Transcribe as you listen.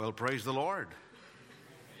Well, praise the Lord.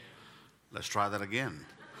 Let's try that again.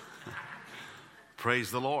 Praise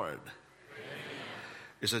the Lord.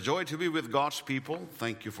 It's a joy to be with God's people.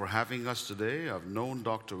 Thank you for having us today. I've known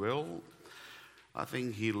Dr. Will. I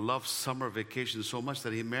think he loves summer vacation so much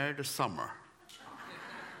that he married a summer.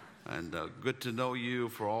 And good to know you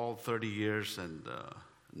for all 30 years and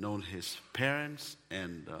known his parents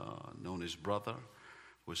and known his brother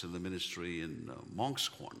who was in the ministry in Monk's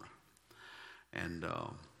Corner. And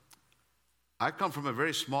I come from a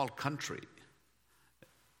very small country,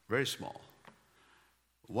 very small.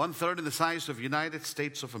 1/3 of the size of United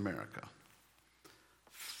States of America.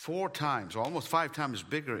 4 times, or almost 5 times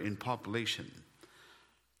bigger in population.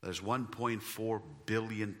 There's 1.4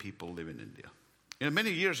 billion people live in India.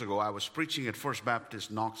 Many years ago, I was preaching at First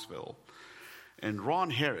Baptist Knoxville, and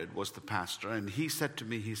Ron Herod was the pastor, and he said to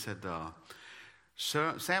me,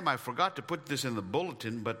 Sir, Sam, I forgot to put this in the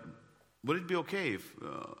bulletin, but would it be okay if,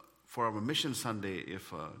 for our Mission Sunday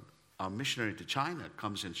if our missionary to China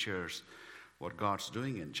comes and shares what God's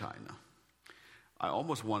doing in China? I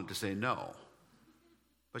almost wanted to say no,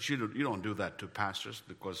 but you don't do that to pastors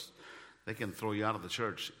because they can throw you out of the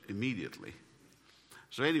church immediately.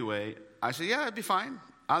 So anyway, I said, yeah, it'd be fine.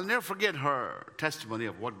 I'll never forget her testimony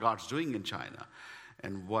of what God's doing in China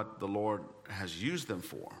and what the Lord has used them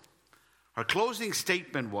for. Her closing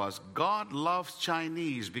statement was, God loves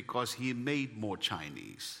Chinese because he made more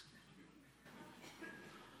Chinese.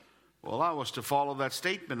 Well, I was to follow that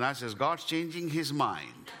statement. I says, God's changing his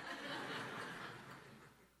mind.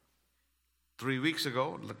 3 weeks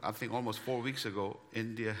ago, I think almost 4 weeks ago,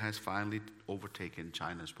 India has finally overtaken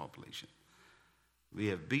China's population. We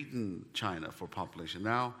have beaten China for population.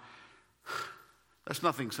 Now, that's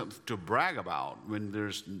nothing to brag about when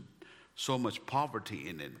there's so much poverty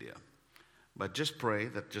in India. But just pray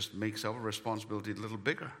that just makes our responsibility a little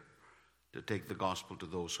bigger to take the gospel to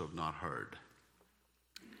those who have not heard.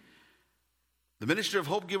 The Ministry of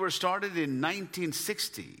Hope Giver started in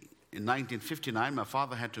 1960. In 1959, my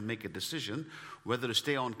father had to make a decision whether to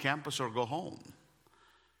stay on campus or go home.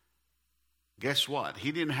 Guess what?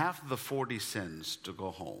 He didn't have the 40 cents to go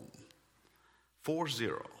home. 40.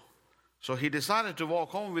 So he decided to walk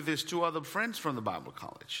home with his 2 other friends from the Bible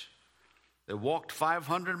college. They walked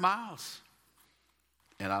 500 miles.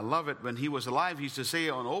 And I love it. When he was alive, he used to say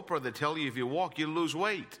on Oprah, they tell you if you walk, you lose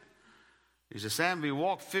weight. He said, Sam, we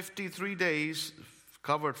walked 53 days,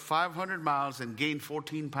 covered 500 miles, and gained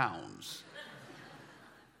 14 pounds.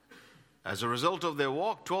 As a result of their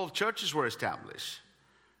walk, 12 churches were established.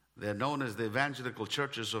 They're known as the evangelical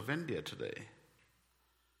churches of India today.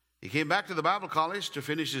 He came back to the Bible college to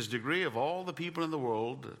finish his degree. Of all the people in the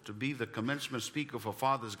world to be the commencement speaker for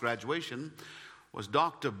father's graduation was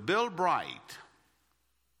Dr. Bill Bright,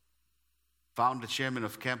 founder chairman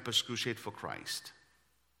of Campus Crusade for Christ.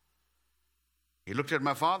 He looked at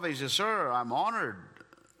my father. He said, Sir, I'm honored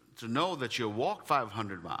to know that you walked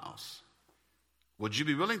 500 miles. Would you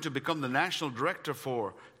be willing to become the national director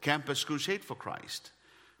for Campus Crusade for Christ?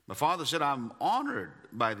 My father said, I'm honored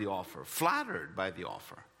by the offer, flattered by the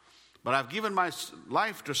offer. But I've given my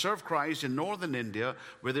life to serve Christ in northern India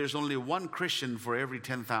where there's only 1 Christian for every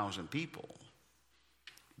 10,000 people.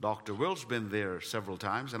 Dr. Will's been there several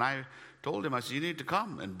times, and I told him, I said, you need to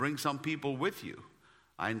come and bring some people with you.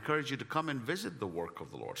 I encourage you to come and visit the work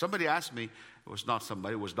of the Lord. Somebody asked me, it was not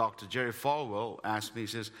somebody, it was Dr. Jerry Falwell asked me, he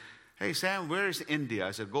says, hey, Sam, where is India?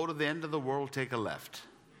 I said, go to the end of the world, take a left.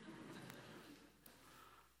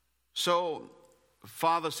 So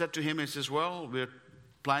father said to him, he says, well, we're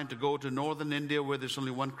planning to go to northern India where there's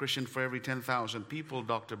only 1 Christian for every 10,000 people.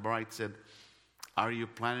 Dr. Bright said, are you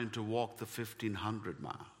planning to walk the 1,500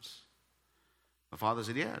 miles? My father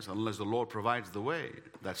said, yes, unless the Lord provides the way.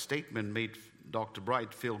 That statement made Dr.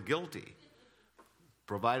 Bright feel guilty,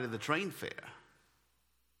 provided the train fare.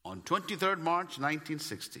 On 23rd March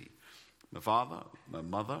 1960, my father, my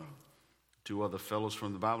mother, 2 other fellows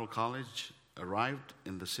from the Bible college arrived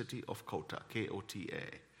in the city of Kota,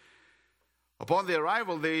 K-O-T-A. Upon their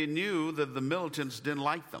arrival, they knew that the militants didn't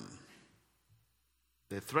like them.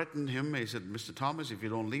 They threatened him. He said, Mr. Thomas, if you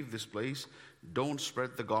don't leave this place, don't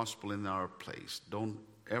spread the gospel in our place. Don't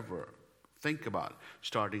ever think about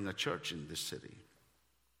starting a church in this city.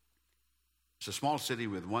 It's a small city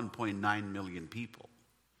with 1.9 million people.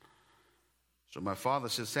 So my father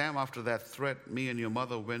said, Sam, after that threat, me and your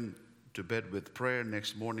mother went to bed with prayer.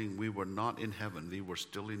 Next morning, we were not in heaven. We were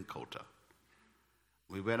still in Kota.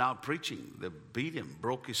 We went out preaching. They beat him,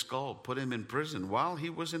 broke his skull, put him in prison. While he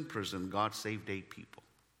was in prison, God saved 8 people.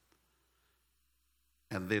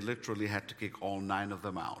 And they literally had to kick all 9 of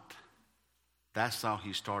them out. That's how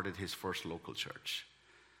he started his first local church.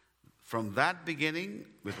 From that beginning,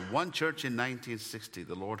 with one church in 1960,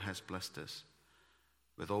 the Lord has blessed us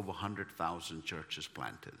with over 100,000 churches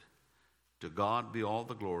planted. To God be all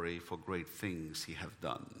the glory for great things he hath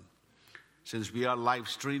done. Since we are live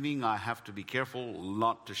streaming, I have to be careful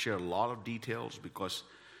not to share a lot of details because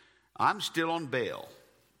I'm still on bail.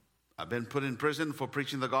 I've been put in prison for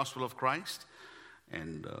preaching the gospel of Christ.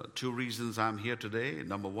 And two reasons I'm here today.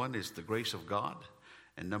 Number one is the grace of God.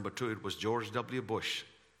 And number two, it was George W. Bush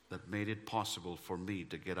that made it possible for me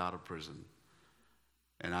to get out of prison.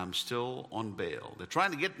 And I'm still on bail. They're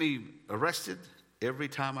trying to get me arrested every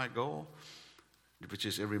time I go, which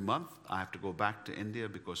is every month. I have to go back to India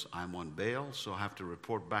because I'm on bail. So I have to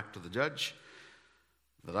report back to the judge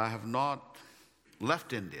that I have not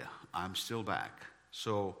left India. I'm still back.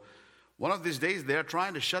 So one of these days, they're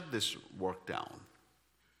trying to shut this work down.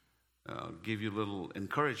 Give you a little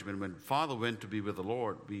encouragement. When Father went to be with the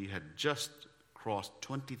Lord, we had just crossed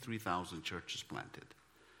 23,000 churches planted.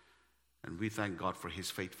 And we thank God for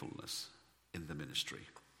his faithfulness in the ministry.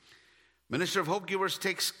 Ministry of Hope Givers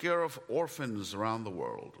takes care of orphans around the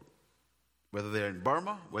world, whether they're in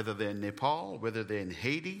Burma, whether they're in Nepal, whether they're in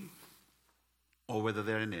Haiti, or whether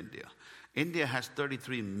they're in India. India has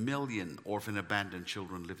 33 million orphan abandoned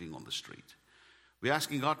children living on the street. We're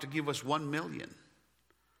asking God to give us 1 million.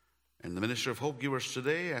 And the Ministry of Hope Givers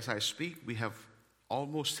today, as I speak, we have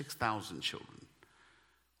almost 6,000 children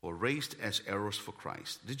who are raised as arrows for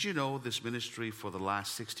Christ. Did you know this ministry for the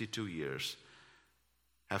last 62 years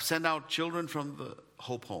have sent out children from the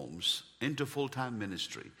Hope Homes into full-time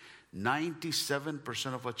ministry?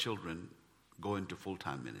 97% of our children go into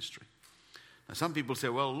full-time ministry. Now, some people say,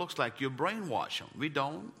 well, it looks like you brainwash them. We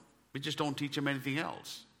don't. We just don't teach them anything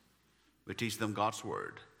else. We teach them God's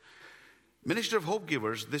Word. Ministry of Hope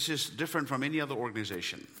Givers, this is different from any other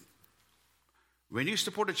organization. When you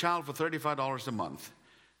support a child for $35 a month,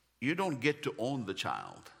 you don't get to own the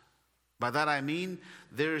child. By that I mean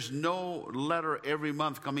there's no letter every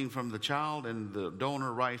month coming from the child and the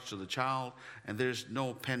donor writes to the child and there's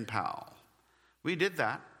no pen pal. We did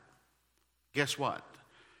that. Guess what?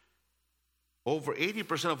 Over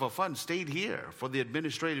 80% of our funds stayed here for the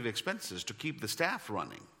administrative expenses to keep the staff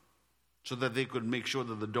running so that they could make sure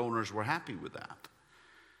that the donors were happy with that.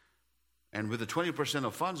 And with the 20%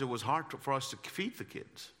 of funds, it was hard for us to feed the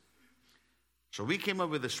kids. So we came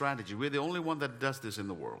up with a strategy. We're the only one that does this in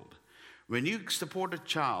the world. When you support a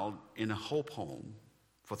child in a Hope Home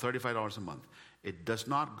for $35 a month, it does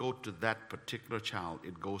not go to that particular child.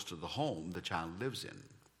 It goes to the home the child lives in.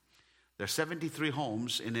 There are 73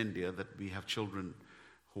 homes in India that we have children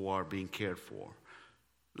who are being cared for.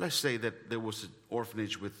 Let's say that there was an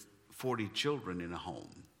orphanage with 40 children in a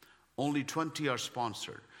home. Only 20 are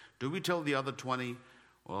sponsored. Do we tell the other 20,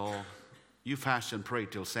 well, you fast and pray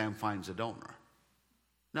till Sam finds a donor?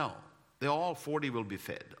 No. All 40 will be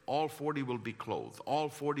fed. All 40 will be clothed. All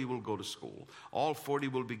 40 will go to school. All 40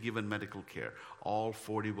 will be given medical care. All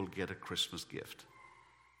 40 will get a Christmas gift.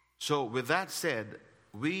 So with that said,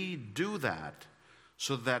 we do that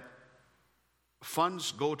so that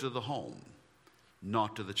funds go to the home,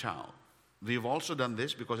 not to the child. We've also done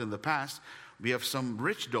this because in the past, we have some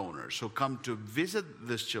rich donors who come to visit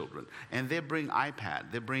these children, and they bring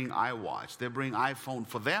iPad, they bring iWatch, they bring iPhone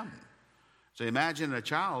for them. So imagine a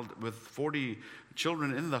child with 40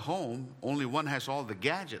 children in the home, only one has all the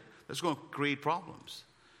gadget. That's going to create problems.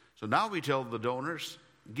 So now we tell the donors,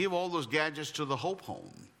 give all those gadgets to the Hope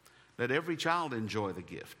Home. Let every child enjoy the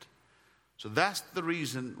gift. So that's the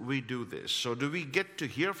reason we do this. So do we get to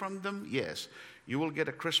hear from them? Yes. You will get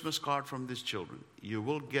a Christmas card from these children. You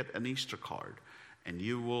will get an Easter card. And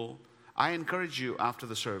I encourage you after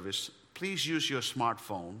the service, please use your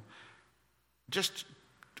smartphone. Just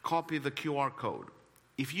copy the QR code.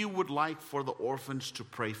 If you would like for the orphans to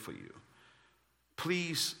pray for you,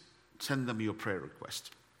 please send them your prayer request.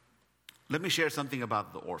 Let me share something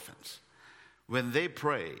about the orphans. When they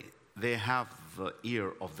pray, they have the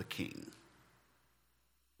ear of the king.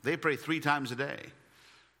 They pray 3 times a day.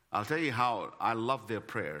 I'll tell you how I love their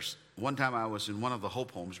prayers. One time I was in one of the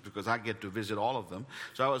Hope Homes because I get to visit all of them.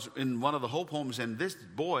 So I was in one of the Hope Homes, and this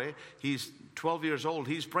boy, he's 12 years old,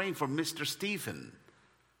 he's praying for Mr. Stephen.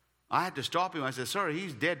 I had to stop him. I said, sir,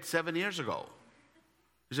 he's dead 7 years ago.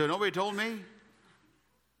 He said, nobody told me.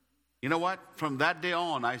 You know what? From that day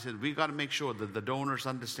on, I said, we got to make sure that the donors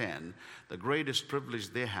understand the greatest privilege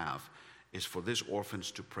they have is for these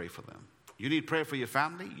orphans to pray for them. You need prayer for your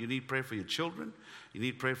family. You need prayer for your children. You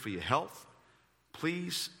need prayer for your health.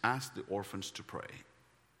 Please ask the orphans to pray.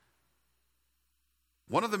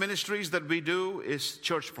 One of the ministries that we do is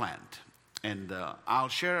church plant. And I'll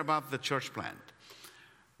share about the church plant.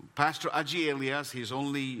 Pastor Aji Elias, he's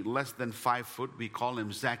only less than 5 foot. We call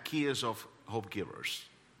him Zacchaeus of Hope Givers.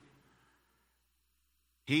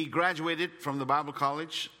 He graduated from the Bible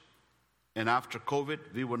college, and after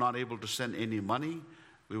COVID, we were not able to send any money.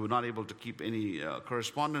 We were not able to keep any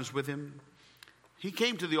correspondence with him. He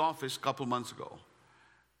came to the office a couple months ago,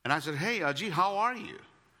 and I said, "Hey, Aji, how are you?"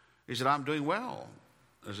 He said, "I'm doing well."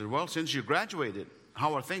 I said, "Well, since you graduated,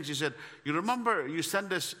 how are things?" He said, "You remember you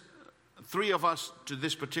sent us, 3 of us, to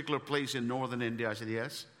this particular place in northern India?" I said,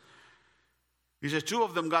 "Yes." He said, 2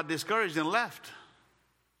 of them got discouraged and left.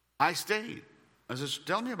 I stayed. I said,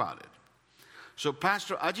 "Tell me about it." So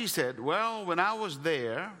Pastor Aji said, "Well, when I was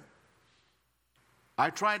there, I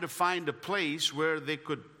tried to find a place where they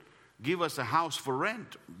could give us a house for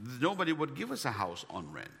rent. Nobody would give us a house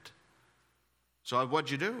on rent. So what'd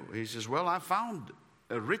you do?" He says, "Well, I found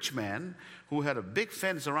a rich man who had a big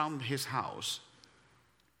fence around his house,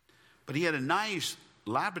 but he had a nice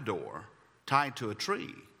Labrador tied to a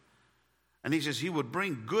tree. And he says he would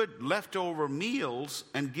bring good leftover meals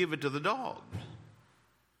and give it to the dog.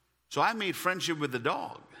 So I made friendship with the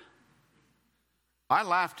dog." I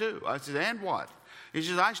laughed too. I said, "And what?" He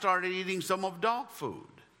says, "I started eating some of dog food."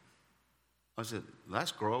 I said,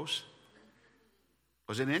 "That's gross."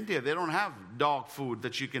 Because in India, they don't have dog food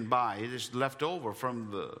that you can buy. It is left over from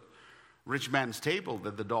the rich man's table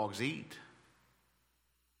that the dogs eat.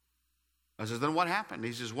 I said, "Then what happened?"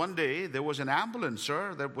 He says, "One day there was an ambulance,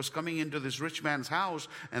 sir, that was coming into this rich man's house,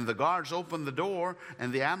 and the guards opened the door,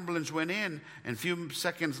 and the ambulance went in, and a few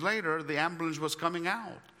seconds later, the ambulance was coming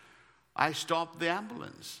out. I stopped the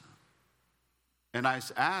ambulance, and I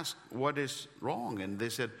asked, 'What is wrong?' And they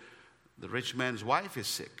said, 'The rich man's wife is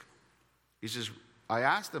sick.' He says, I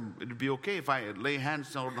asked them, 'It'd be okay if I lay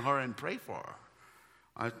hands on her and pray for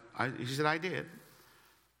her.' He said, 'I did.'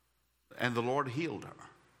 And the Lord healed her.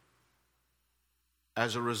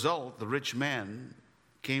 As a result, the rich man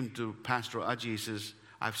came to Pastor Aji. He says,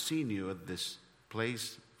 'I've seen you at this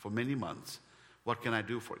place for many months. What can I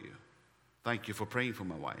do for you? Thank you for praying for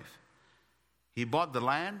my wife.' He bought the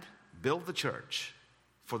land, built the church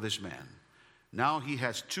for this man. Now he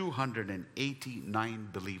has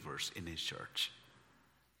 289 believers in his church.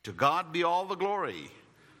 To God be all the glory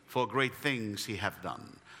for great things he hath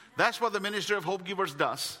done." That's what the Ministry of Hope Givers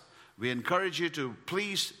does. We encourage you to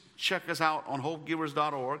please check us out on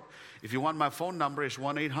hopegivers.org. If you want my phone number, it's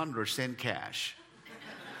 1-800-SEND-CASH.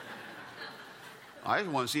 I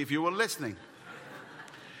just want to see if you were listening.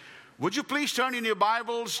 Would you please turn in your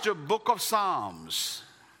Bibles to Book of Psalms?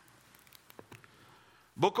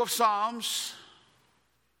 Book of Psalms.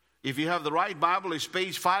 If you have the right Bible, it's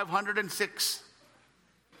page 506.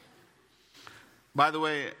 By the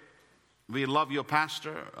way, we love your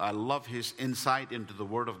pastor. I love his insight into the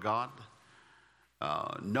Word of God.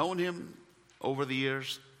 Known him over the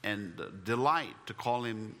years and delight to call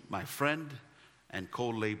him my friend and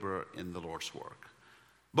co-laborer in the Lord's work.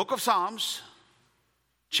 Book of Psalms,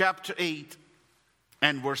 chapter 8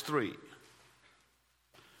 and verse 3.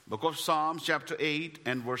 Book of Psalms, chapter 8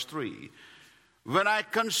 and verse 3. "When I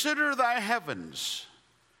consider thy heavens,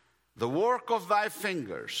 the work of thy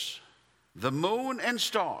fingers, the moon and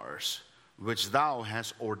stars, which thou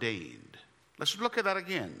hast ordained." Let's look at that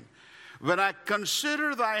again. "When I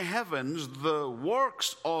consider thy heavens, the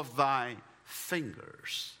works of thy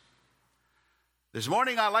fingers." This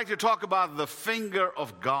morning I'd like to talk about the finger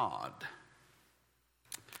of God.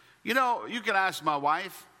 You know, you can ask my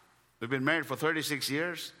wife. We've been married for 36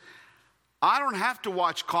 years. I don't have to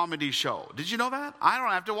watch comedy show. Did you know that? I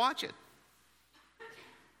don't have to watch it.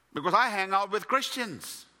 Because I hang out with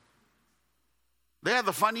Christians. They're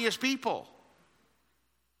the funniest people.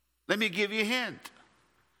 Let me give you a hint.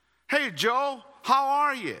 "Hey, Joe, how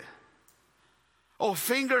are you?" "Oh,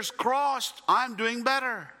 fingers crossed, I'm doing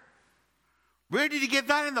better." Where did you get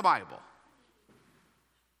that in the Bible?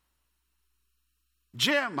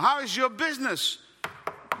 "Jim, how is your business?"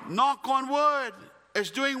 "Knock on wood, it's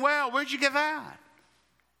doing well." Where'd you get that?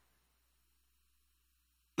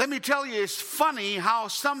 Let me tell you, it's funny how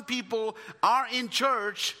some people are in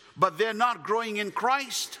church, but they're not growing in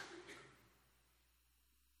Christ.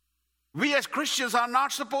 We as Christians are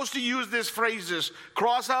not supposed to use these phrases.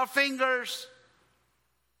 Cross our fingers.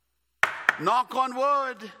 Knock on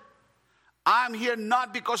wood. I'm here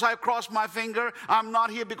not because I crossed my finger. I'm not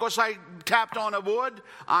here because I tapped on a wood.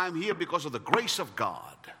 I'm here because of the grace of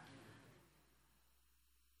God.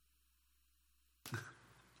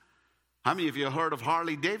 How many of you have heard of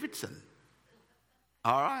Harley Davidson?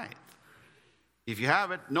 All right. If you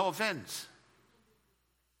haven't, no offense.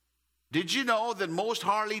 Did you know that most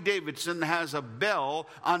Harley Davidson has a bell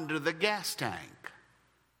under the gas tank?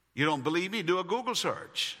 You don't believe me? Do a Google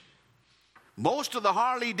search. Most of the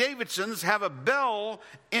Harley Davidsons have a bell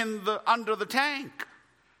under the tank.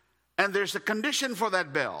 And there's a condition for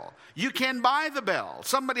that bell. You can't buy the bell.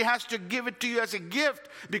 Somebody has to give it to you as a gift,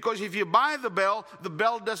 because if you buy the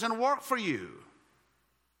bell doesn't work for you.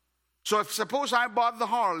 So if suppose I bought the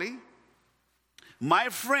Harley, my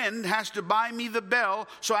friend has to buy me the bell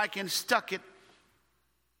so I can stuck it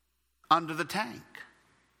under the tank.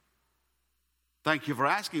 Thank you for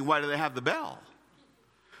asking, why do they have the bell?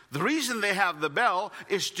 The reason they have the bell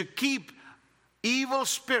is to keep evil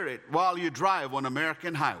spirit while you drive on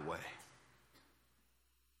American highway.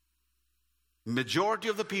 Majority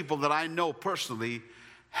of the people that I know personally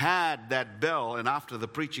had that bell, and after the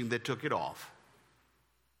preaching they took it off.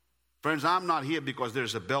 Friends, I'm not here because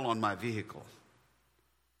there's a bell on my vehicle.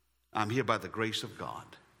 I'm here by the grace of God.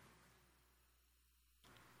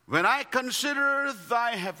 When I consider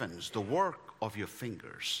thy heavens, the work of your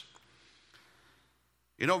fingers.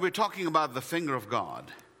 You know, we're talking about the finger of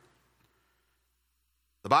God.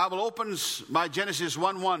 The Bible opens by Genesis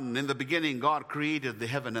 1:1. In the beginning, God created the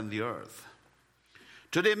heaven and the earth.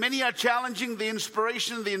 Today, many are challenging the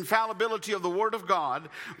inspiration, the infallibility of the Word of God.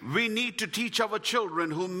 We need to teach our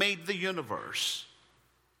children who made the universe,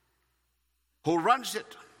 who runs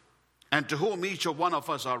it, and to whom each of one of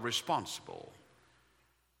us are responsible.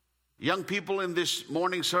 Young people in this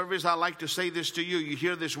morning service, I like to say this to you. You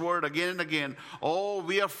hear this word again and again. Oh,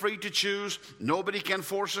 we are free to choose. Nobody can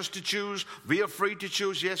force us to choose. We are free to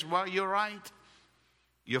choose. Yes, well, you're right.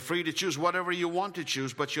 You're free to choose whatever you want to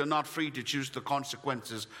choose, but you're not free to choose the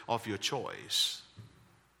consequences of your choice.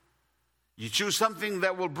 You choose something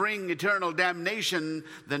that will bring eternal damnation,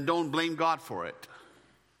 then don't blame God for it.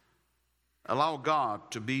 Allow God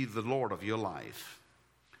to be the Lord of your life.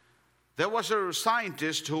 There was a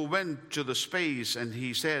scientist who went to the space, and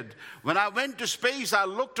he said, when I went to space, I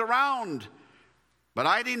looked around, but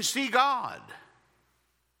I didn't see God.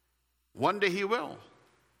 One day he will,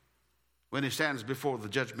 when he stands before the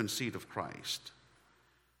judgment seat of Christ.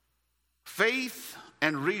 Faith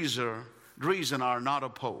and reason are not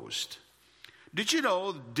opposed. Did you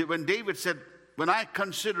know when David said, when I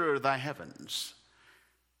consider thy heavens,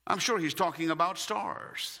 I'm sure he's talking about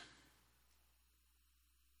stars.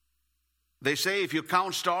 They say if you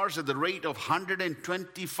count stars at the rate of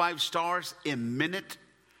 125 stars a minute,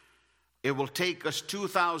 it will take us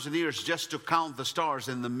 2,000 years just to count the stars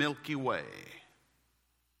in the Milky Way.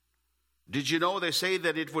 Did you know they say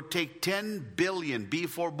that it would take 10 billion, B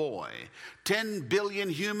for boy, 10 billion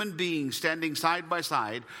human beings standing side by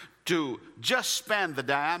side to just span the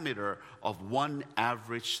diameter of one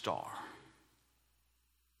average star?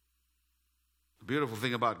 The beautiful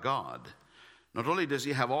thing about God, not only does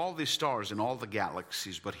he have all these stars in all the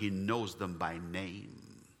galaxies, but he knows them by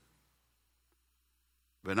name.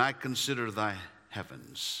 When I consider thy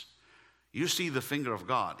heavens, you see the finger of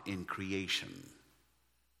God in creation.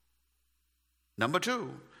 Number 2,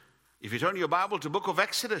 if you turn your Bible to the book of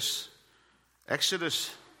Exodus,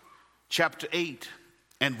 Exodus chapter 8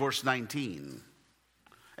 and verse 19.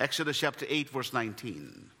 Exodus chapter 8, verse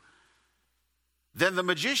 19. Then the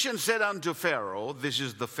magician said unto Pharaoh, this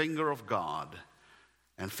is the finger of God.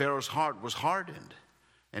 And Pharaoh's heart was hardened,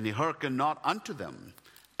 and he hearkened not unto them,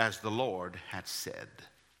 as the Lord had said.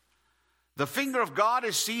 The finger of God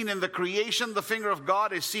is seen in the creation. The finger of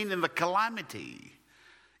God is seen in the calamity.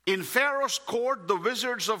 In Pharaoh's court, the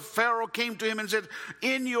wizards of Pharaoh came to him and said,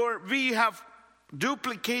 we have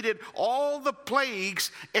duplicated all the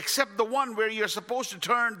plagues except the one where you're supposed to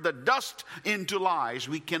turn the dust into lice.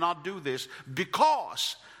 We cannot do this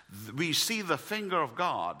because we see the finger of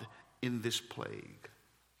God in this plague.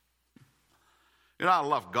 You know, I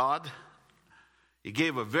love God. He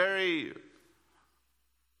gave a very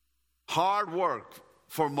hard work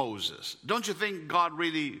for Moses. Don't you think God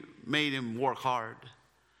really made him work hard?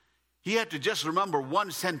 He had to just remember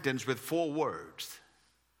one sentence with 4 words.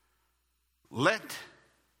 Let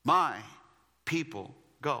my people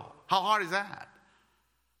go. How hard is that?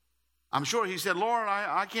 I'm sure he said, Lord,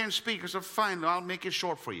 I can't speak. I said, fine, I'll make it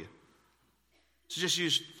short for you. So just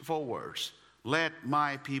use 4 words. Let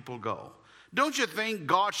my people go. Don't you think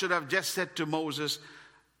God should have just said to Moses,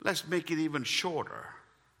 let's make it even shorter.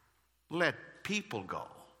 Let people go.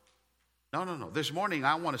 No. This morning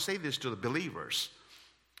I want to say this to the believers.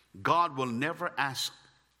 God will never ask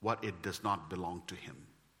what it does not belong to him.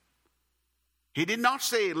 He did not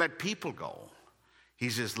say, let people go. He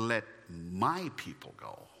says, let my people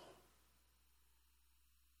go.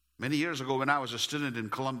 Many years ago, when I was a student in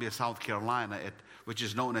Columbia, South Carolina, which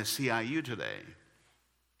is known as CIU today,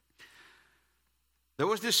 there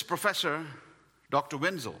was this professor, Dr.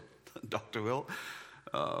 Wenzel, Dr. Will,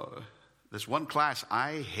 This one class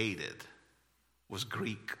I hated was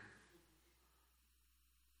Greek.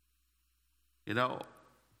 You know,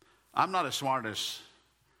 I'm not as smart as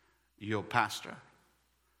your pastor.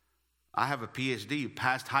 I have a PhD,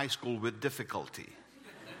 passed high school with difficulty.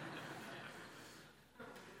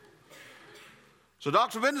 So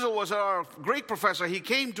Dr. Wenzel was our Greek professor. He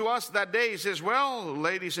came to us that day. He says, well,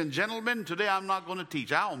 ladies and gentlemen, today I'm not going to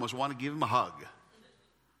teach. I almost want to give him a hug.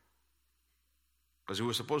 Because we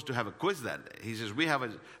were supposed to have a quiz that day. He says, we have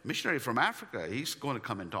a missionary from Africa. He's going to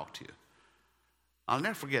come and talk to you. I'll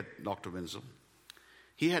never forget Dr. Wenzel.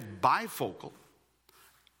 He had bifocal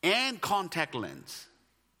and contact lens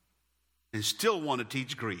and still wanted to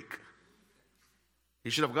teach Greek.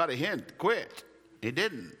 He should have got a hint, quit. He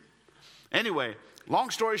didn't. Anyway,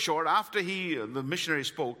 long story short, after the missionary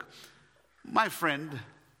spoke, my friend,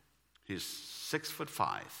 he's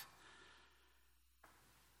 6'5".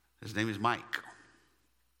 His name is Mike.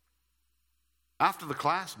 After the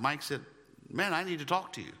class, Mike said, man, I need to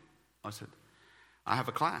talk to you. I said, I have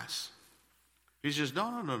a class. He says, no,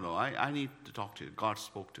 I need to talk to you. God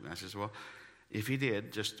spoke to me. I says, well, if he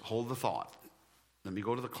did, just hold the thought. Let me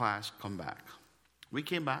go to the class, come back. We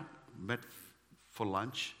came back, met for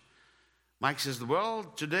lunch. Mike says, well,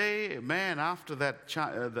 today, man, after that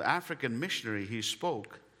the African missionary, he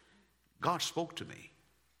spoke, God spoke to me.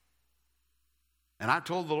 And I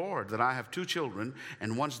told the Lord that I have 2 children,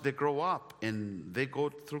 and once they grow up and they go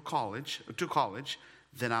to college,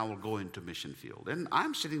 then I will go into mission field. And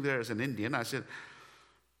I'm sitting there as an Indian. I said,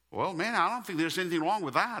 well, man, I don't think there's anything wrong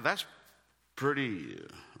with that. That's pretty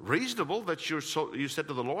reasonable that you said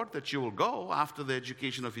to the Lord that you will go after the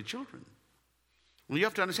education of your children. Well, you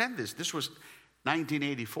have to understand this. This was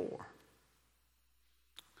 1984.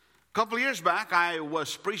 A couple of years back, I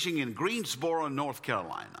was preaching in Greensboro, North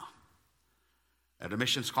Carolina, at a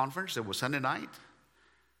missions conference. It was Sunday night,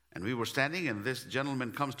 and we were standing, and this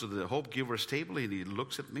gentleman comes to the Hope Givers table, and he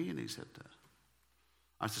looks at me, and he said,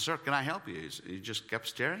 I said, sir, can I help you? He just kept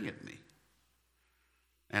staring at me.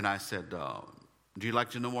 And I said, do you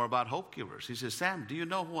like to know more about Hope Givers? He says, Sam, do you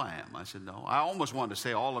know who I am? I said, no. I almost wanted to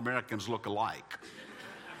say all Americans look alike.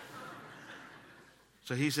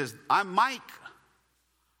 So he says, I'm Mike.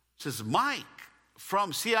 He says, Mike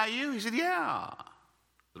from CIU? He said, yeah.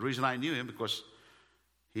 The reason I knew him because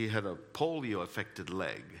he had a polio-affected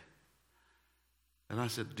leg. And I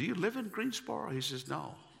said, do you live in Greensboro? He says,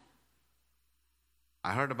 no.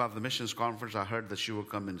 I heard about the missions conference. I heard that you were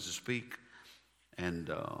coming to speak.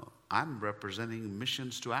 And I'm representing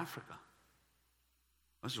missions to Africa.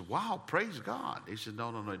 I said, wow, praise God. He said, no,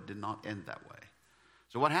 it did not end that way.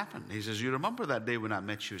 So what happened? He says, you remember that day when I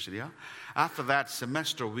met you? I said, yeah. After that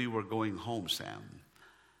semester, we were going home, Sam.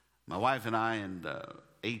 My wife and I and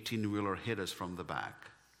 18-wheeler hit us from the back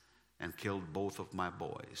and killed both of my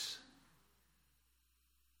boys.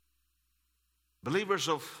 Believers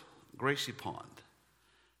of Gracie Pond,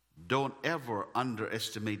 don't ever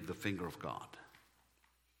underestimate the finger of God.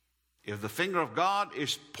 If the finger of God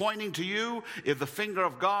is pointing to you, if the finger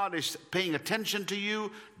of God is paying attention to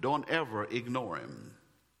you, don't ever ignore him.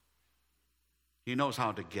 He knows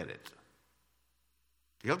how to get it.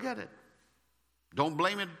 He'll get it. Don't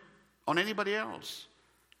blame it on anybody else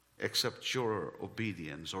except your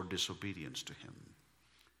obedience or disobedience to him.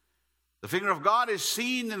 The finger of God is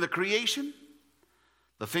seen in the creation.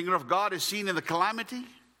 The finger of God is seen in the calamity.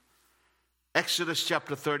 Exodus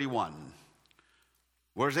chapter 31.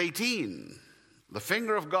 Verse 18, the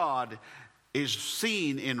finger of God is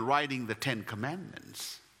seen in writing the 10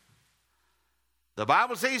 Commandments. The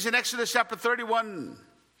Bible says in Exodus chapter 31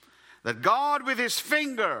 that God with his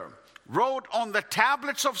finger wrote on the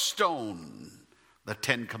tablets of stone the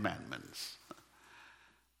 10 Commandments.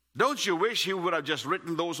 Don't you wish he would have just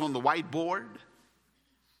written those on the whiteboard?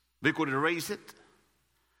 We could erase it.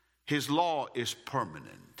 His law is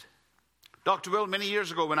permanent. Dr. Will, many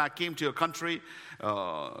years ago when I came to your country,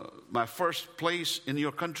 my first place in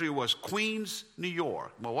your country was Queens, New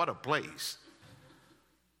York. Well, what a place.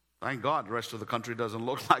 Thank God the rest of the country doesn't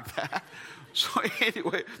look like that. So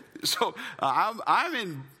anyway, I'm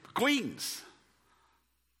in Queens.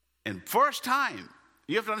 And first time,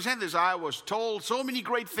 you have to understand this, I was told so many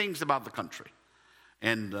great things about the country.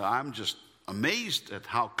 And I'm just amazed at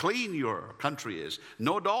how clean your country is.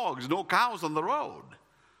 No dogs, no cows on the road.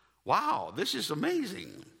 Wow, this is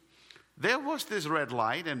amazing. There was this red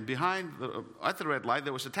light, and at the red light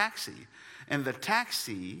there was a taxi. And the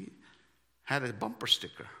taxi had a bumper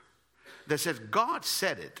sticker that said, God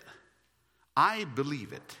said it, I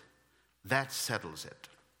believe it, that settles it.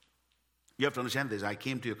 You have to understand this. I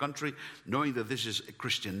came to your country knowing that this is a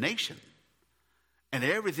Christian nation. And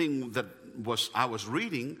everything that I was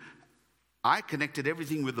reading, I connected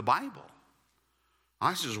everything with the Bible.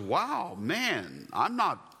 I says, wow, man,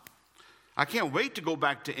 I can't wait to go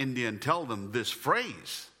back to India and tell them this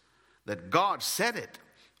phrase, that God said it.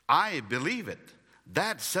 I believe it.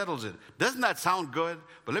 That settles it. Doesn't that sound good?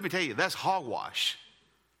 But let me tell you, that's hogwash.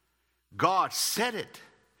 God said it.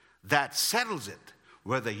 That settles it,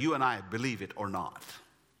 whether you and I believe it or not.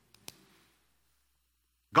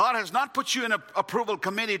 God has not put you in an approval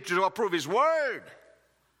committee to approve His word.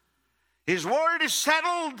 His word is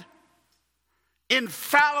settled,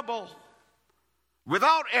 infallible,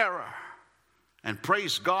 without error. And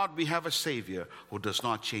praise God, we have a Savior who does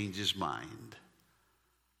not change His mind.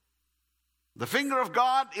 The finger of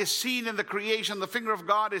God is seen in the creation. The finger of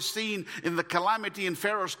God is seen in the calamity in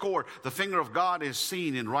Pharaoh's court. The finger of God is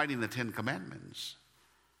seen in writing the 10 Commandments.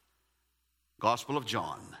 Gospel of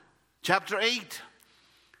John, chapter 8.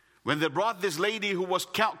 When they brought this lady who was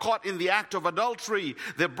caught in the act of adultery,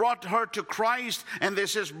 they brought her to Christ, and they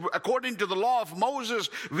says, according to the law of Moses,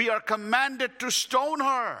 we are commanded to stone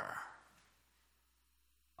her.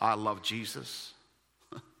 I love Jesus.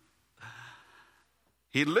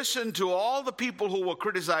 He listened to all the people who were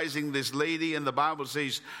criticizing this lady, and the Bible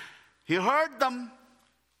says he heard them.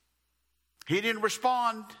 He didn't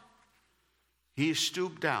respond. He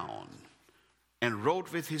stooped down and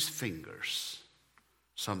wrote with his fingers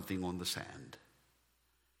something on the sand.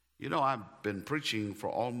 You know, I've been preaching for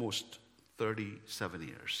almost 37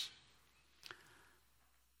 years.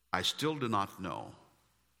 I still do not know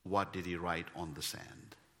what did he write on the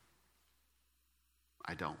sand.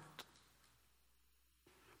 I don't.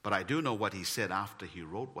 But I do know what he said after he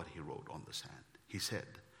wrote what he wrote on the sand. He said,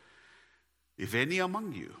 if any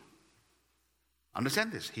among you,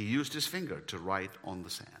 understand this, he used his finger to write on the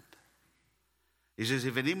sand. He says,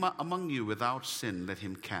 if any among you without sin, let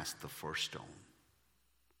him cast the first stone.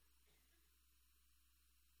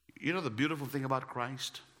 You know the beautiful thing about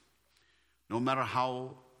Christ? No matter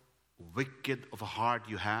how wicked of a heart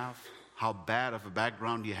you have, how bad of a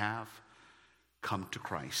background you have, come to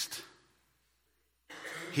Christ.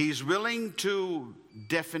 He's willing to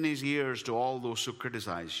deafen his ears to all those who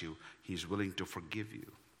criticize you. He's willing to forgive you.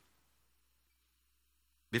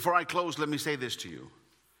 Before I close, let me say this to you.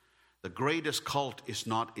 The greatest cult is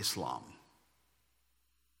not Islam.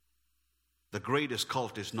 The greatest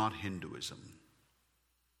cult is not Hinduism.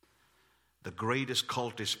 The greatest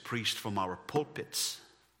cult is preached from our pulpits,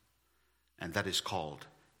 and that is called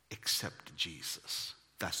accept Jesus.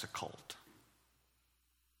 That's a cult.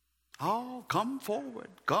 Oh, come forward,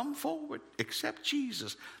 accept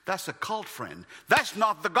Jesus. That's a cult, friend. That's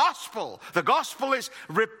not the gospel. The gospel is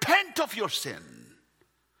repent of your sin.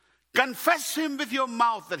 Confess him with your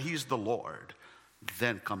mouth that he's the Lord.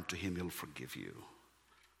 Then come to him, he'll forgive you.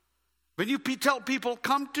 When you tell people,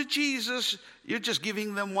 come to Jesus, you're just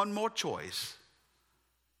giving them one more choice.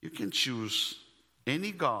 You can choose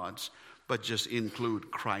any gods, but just include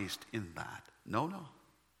Christ in that. No.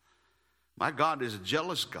 My God is a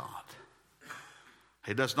jealous God.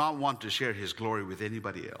 He does not want to share his glory with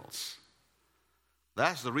anybody else.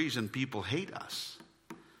 That's the reason people hate us.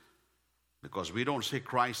 Because we don't say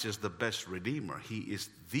Christ is the best Redeemer. He is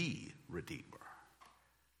the Redeemer,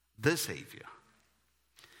 the Savior.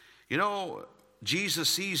 You know, Jesus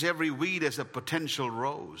sees every weed as a potential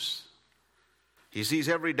rose. He sees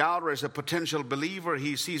every doubter as a potential believer.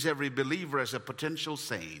 He sees every believer as a potential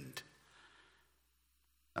saint.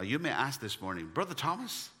 Now you may ask this morning, Brother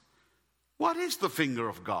Thomas, what is the finger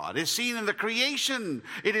of God? It's seen in the creation.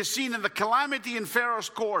 It is seen in the calamity in Pharaoh's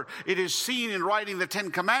court. It is seen in writing the 10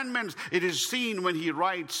 Commandments. It is seen when he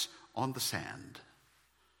writes on the sand.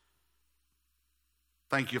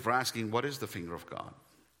 Thank you for asking, what is the finger of God?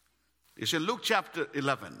 It's in Luke chapter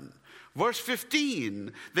 11, verse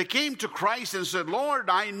 15. They came to Christ and said, Lord,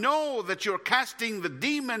 I know that you're casting the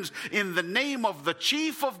demons in the name of the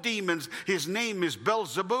chief of demons. His name is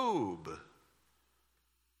Beelzebub.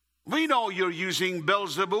 We know you're using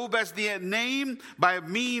Beelzebub as the name by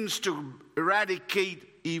means to eradicate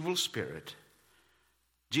evil spirit.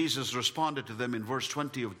 Jesus responded to them in verse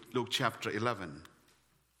 20 of Luke chapter 11.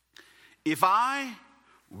 If I,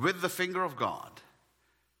 with the finger of God,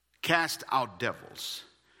 cast out devils,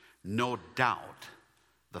 no doubt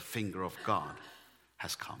the finger of God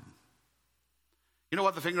has come. You know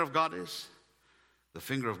what the finger of God is? The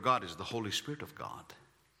finger of God is the Holy Spirit of God.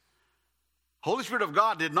 Holy Spirit of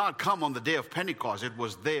God did not come on the day of Pentecost. It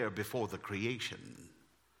was there before the creation.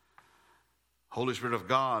 Holy Spirit of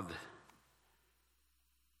God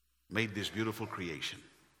made this beautiful creation.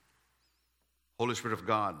 Holy Spirit of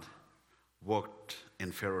God worked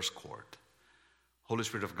in Pharaoh's court. Holy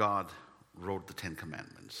Spirit of God wrote the 10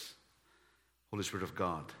 Commandments. Holy Spirit of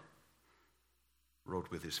God wrote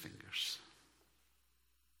with his fingers.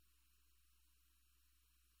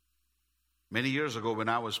 Many years ago, when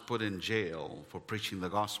I was put in jail for preaching the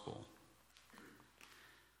gospel,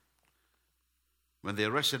 when they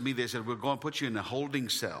arrested me, they said, we're going to put you in a holding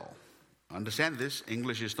cell. Understand this,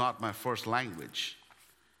 English is not my first language.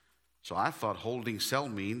 So I thought holding cell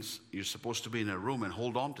means you're supposed to be in a room and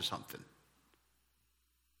hold on to something.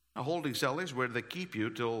 A holding cell is where they keep you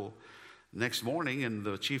till next morning, and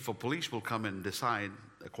the chief of police will come and decide,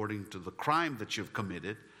 according to the crime that you've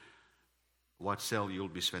committed, what cell you'll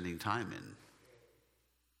be spending time in.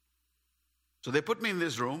 So they put me in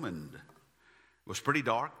this room, and it was pretty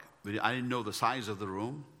dark. I didn't know the size of the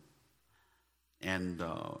room. And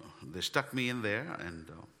they stuck me in there. And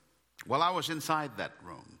while I was inside that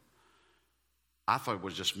room, I thought it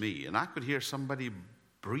was just me. And I could hear somebody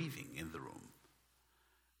breathing in the room.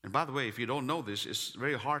 And by the way, if you don't know this, it's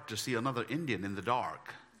very hard to see another Indian in the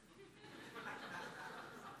dark.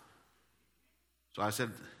 So I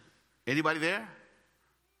said, anybody there?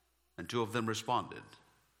 And 2 of them responded.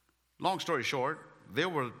 Long story short, they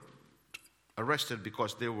were arrested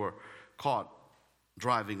because they were caught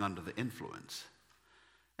driving under the influence.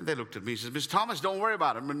 And they looked at me and said, Mr. Thomas, don't worry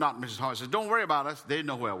about it. Not Mrs. Thomas. Said, don't worry about us. They didn't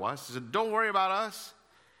know who I was. They said, don't worry about us.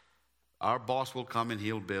 Our boss will come and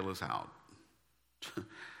he'll bail us out.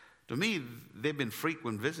 To me, they've been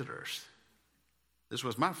frequent visitors. This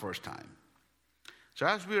was my first time. So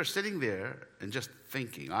as we were sitting there and just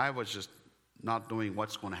thinking, I was just not knowing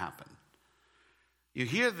what's going to happen. You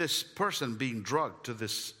hear this person being drugged to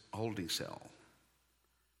this holding cell.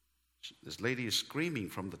 This lady is screaming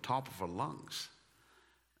from the top of her lungs.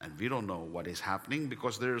 And we don't know what is happening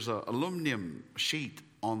because there's an aluminum sheet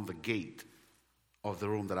on the gate of the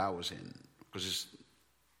room that I was in. Because it's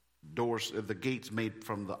doors, the gate's made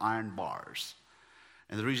from the iron bars.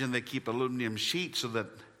 And the reason they keep aluminum sheet so that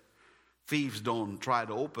thieves don't try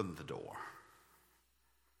to open the door.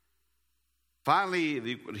 Finally,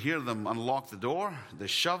 you could hear them unlock the door. They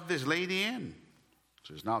shoved this lady in.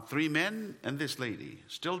 So there's now 3 men and this lady,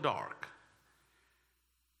 still dark.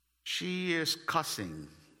 She is cussing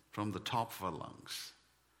from the top of her lungs,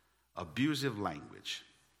 abusive language.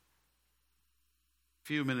 A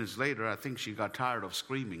few minutes later, I think she got tired of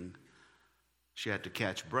screaming. She had to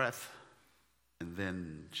catch breath, and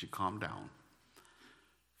then she calmed down.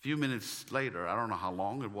 A few minutes later, I don't know how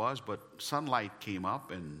long it was, but sunlight came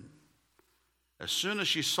up, and as soon as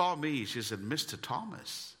she saw me, she said, Mr.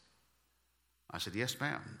 Thomas. I said, yes,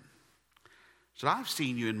 ma'am. She said, I've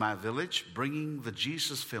seen you in my village bringing the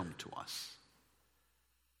Jesus film to us.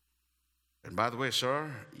 And by the way, sir,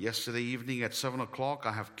 yesterday evening at 7 o'clock,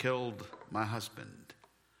 I have killed my husband.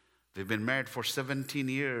 We've been married for 17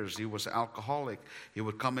 years. He was alcoholic. He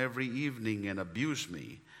would come every evening and abuse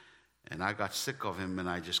me. And I got sick of him, and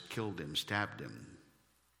I just killed him, stabbed him.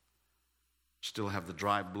 Still have the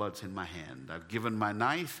dry bloods in my hand. I've given my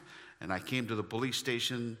knife, and I came to the police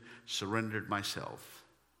station, surrendered myself.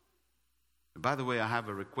 And by the way, I have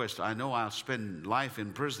a request. I know I'll spend life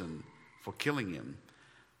in prison for killing him,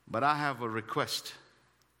 but I have a request.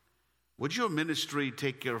 Would your ministry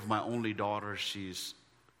take care of my only daughter? She's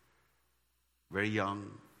very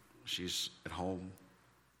young. She's at home.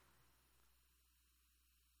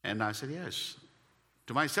 And I said, yes.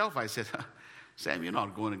 To myself, I said, Sam, you're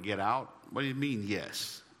not going to get out. What do you mean,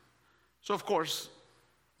 yes? So, of course,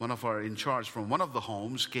 one of our in charge from one of the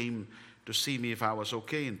homes came to see me if I was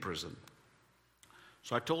okay in prison.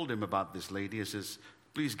 So I told him about this lady. He says,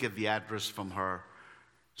 please get the address from her.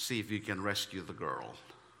 See if you can rescue the girl.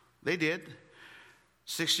 They did.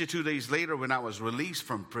 62 days later, when I was released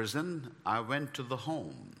from prison, I went to the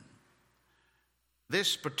home.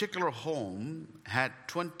 This particular home had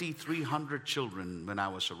 2,300 children when I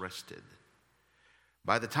was arrested.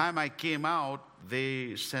 By the time I came out,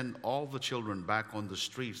 they sent all the children back on the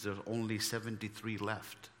streets. There's only 73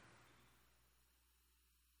 left.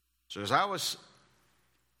 So as I was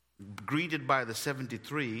greeted by the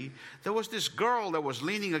 73, there was this girl that was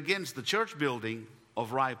leaning against the church building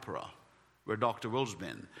of Raipura, where Dr. Will's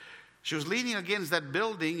been. She was leaning against that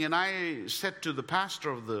building, and I said to the pastor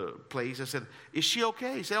of the place, I said, is she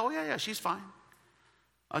okay? He said, oh, yeah, she's fine.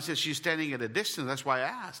 I said, she's standing at a distance. That's why I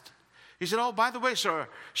asked. He said, oh, by the way, sir,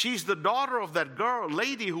 she's the daughter of that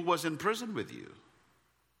lady who was in prison with you.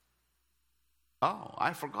 Oh,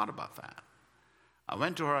 I forgot about that. I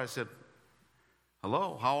went to her, I said,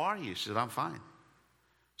 hello, how are you? She said, I'm fine.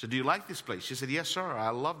 So do you like this place? She said, yes, sir, I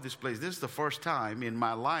love this place. This is the first time in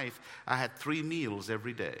my life I had 3 meals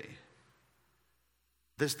every day.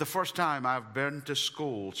 This is the first time I've been to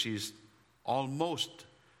school. She's almost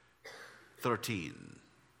 13.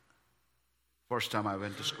 First time I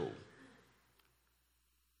went to school.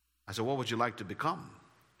 I said, what would you like to become?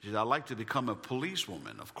 She said, I'd like to become a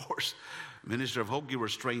policewoman. Of course, Minister of Hope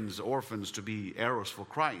Givers trains orphans to be arrows for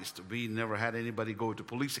Christ. We never had anybody go to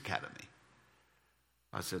police academy.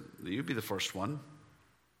 I said, you'd be the first one.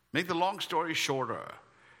 Make the long story shorter. A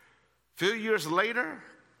few years later,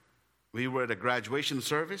 we were at a graduation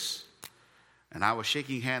service, and I was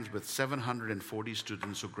shaking hands with 740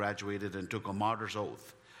 students who graduated and took a martyr's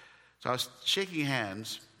oath. So I was shaking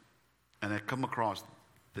hands, and I come across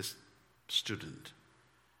this student.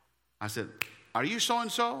 I said, are you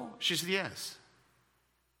so-and-so? She said, yes.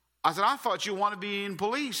 I said, I thought you want to be in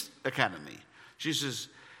police academy. She says,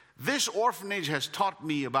 this orphanage has taught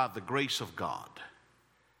me about the grace of God.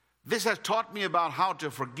 This has taught me about how to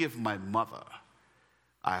forgive my mother.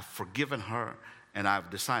 I have forgiven her, and I've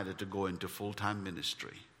decided to go into full-time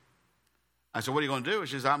ministry. I said, what are you going to do?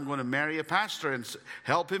 She says, I'm going to marry a pastor and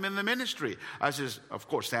help him in the ministry. I says, of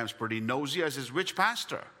course, Sam's pretty nosy. I says, which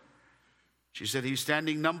pastor? She said, he's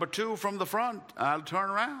standing number 2 from the front. I'll turn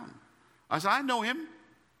around. I said, I know him.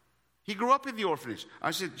 He grew up in the orphanage.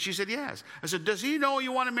 She said, yes. I said, does he know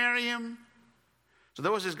you want to marry him? So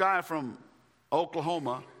there was this guy from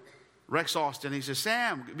Oklahoma, Rex Austin. He says,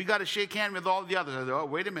 Sam, we got to shake hands with all the others. I said, oh,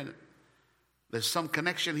 wait a minute. There's some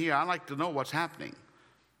connection here. I'd like to know what's happening.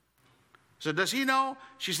 So does he know?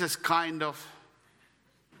 She says, kind of.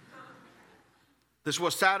 This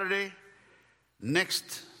was Saturday.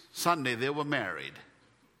 Next Sunday, they were married.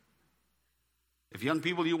 If young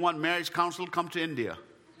people, you want marriage counsel, come to India.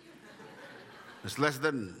 It's less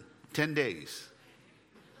than 10 days.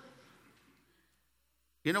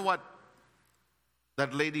 You know what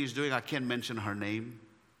that lady is doing? I can't mention her name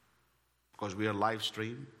because we are live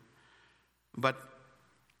stream. But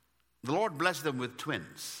the Lord blessed them with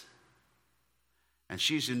twins. And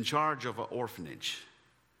she's in charge of an orphanage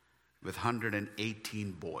with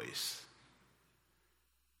 118 boys,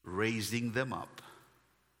 raising them up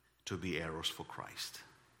to be arrows for Christ.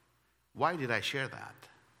 Why did I share that?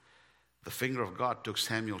 The finger of God took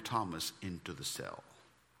Samuel Thomas into the cell.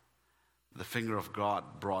 The finger of God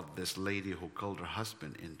brought this lady who killed her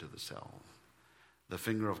husband into the cell. The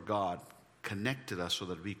finger of God connected us so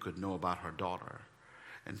that we could know about her daughter.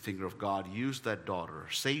 And finger of God used that daughter,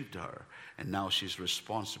 saved her, and now she's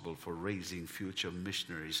responsible for raising future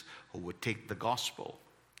missionaries who would take the gospel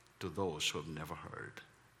to those who have never heard.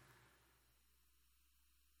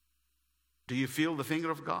 Do you feel the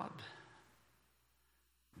finger of God?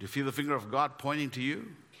 Do you feel the finger of God pointing to you?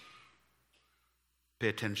 Pay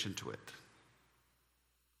attention to it.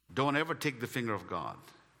 Don't ever take the finger of God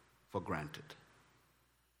for granted.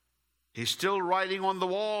 He's still writing on the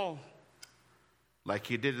wall. Like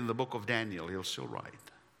he did in the book of Daniel, he'll still write.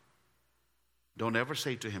 Don't ever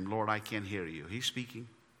say to him, Lord, I can't hear you. He's speaking.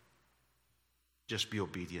 Just be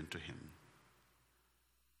obedient to him.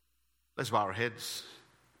 Let's bow our heads.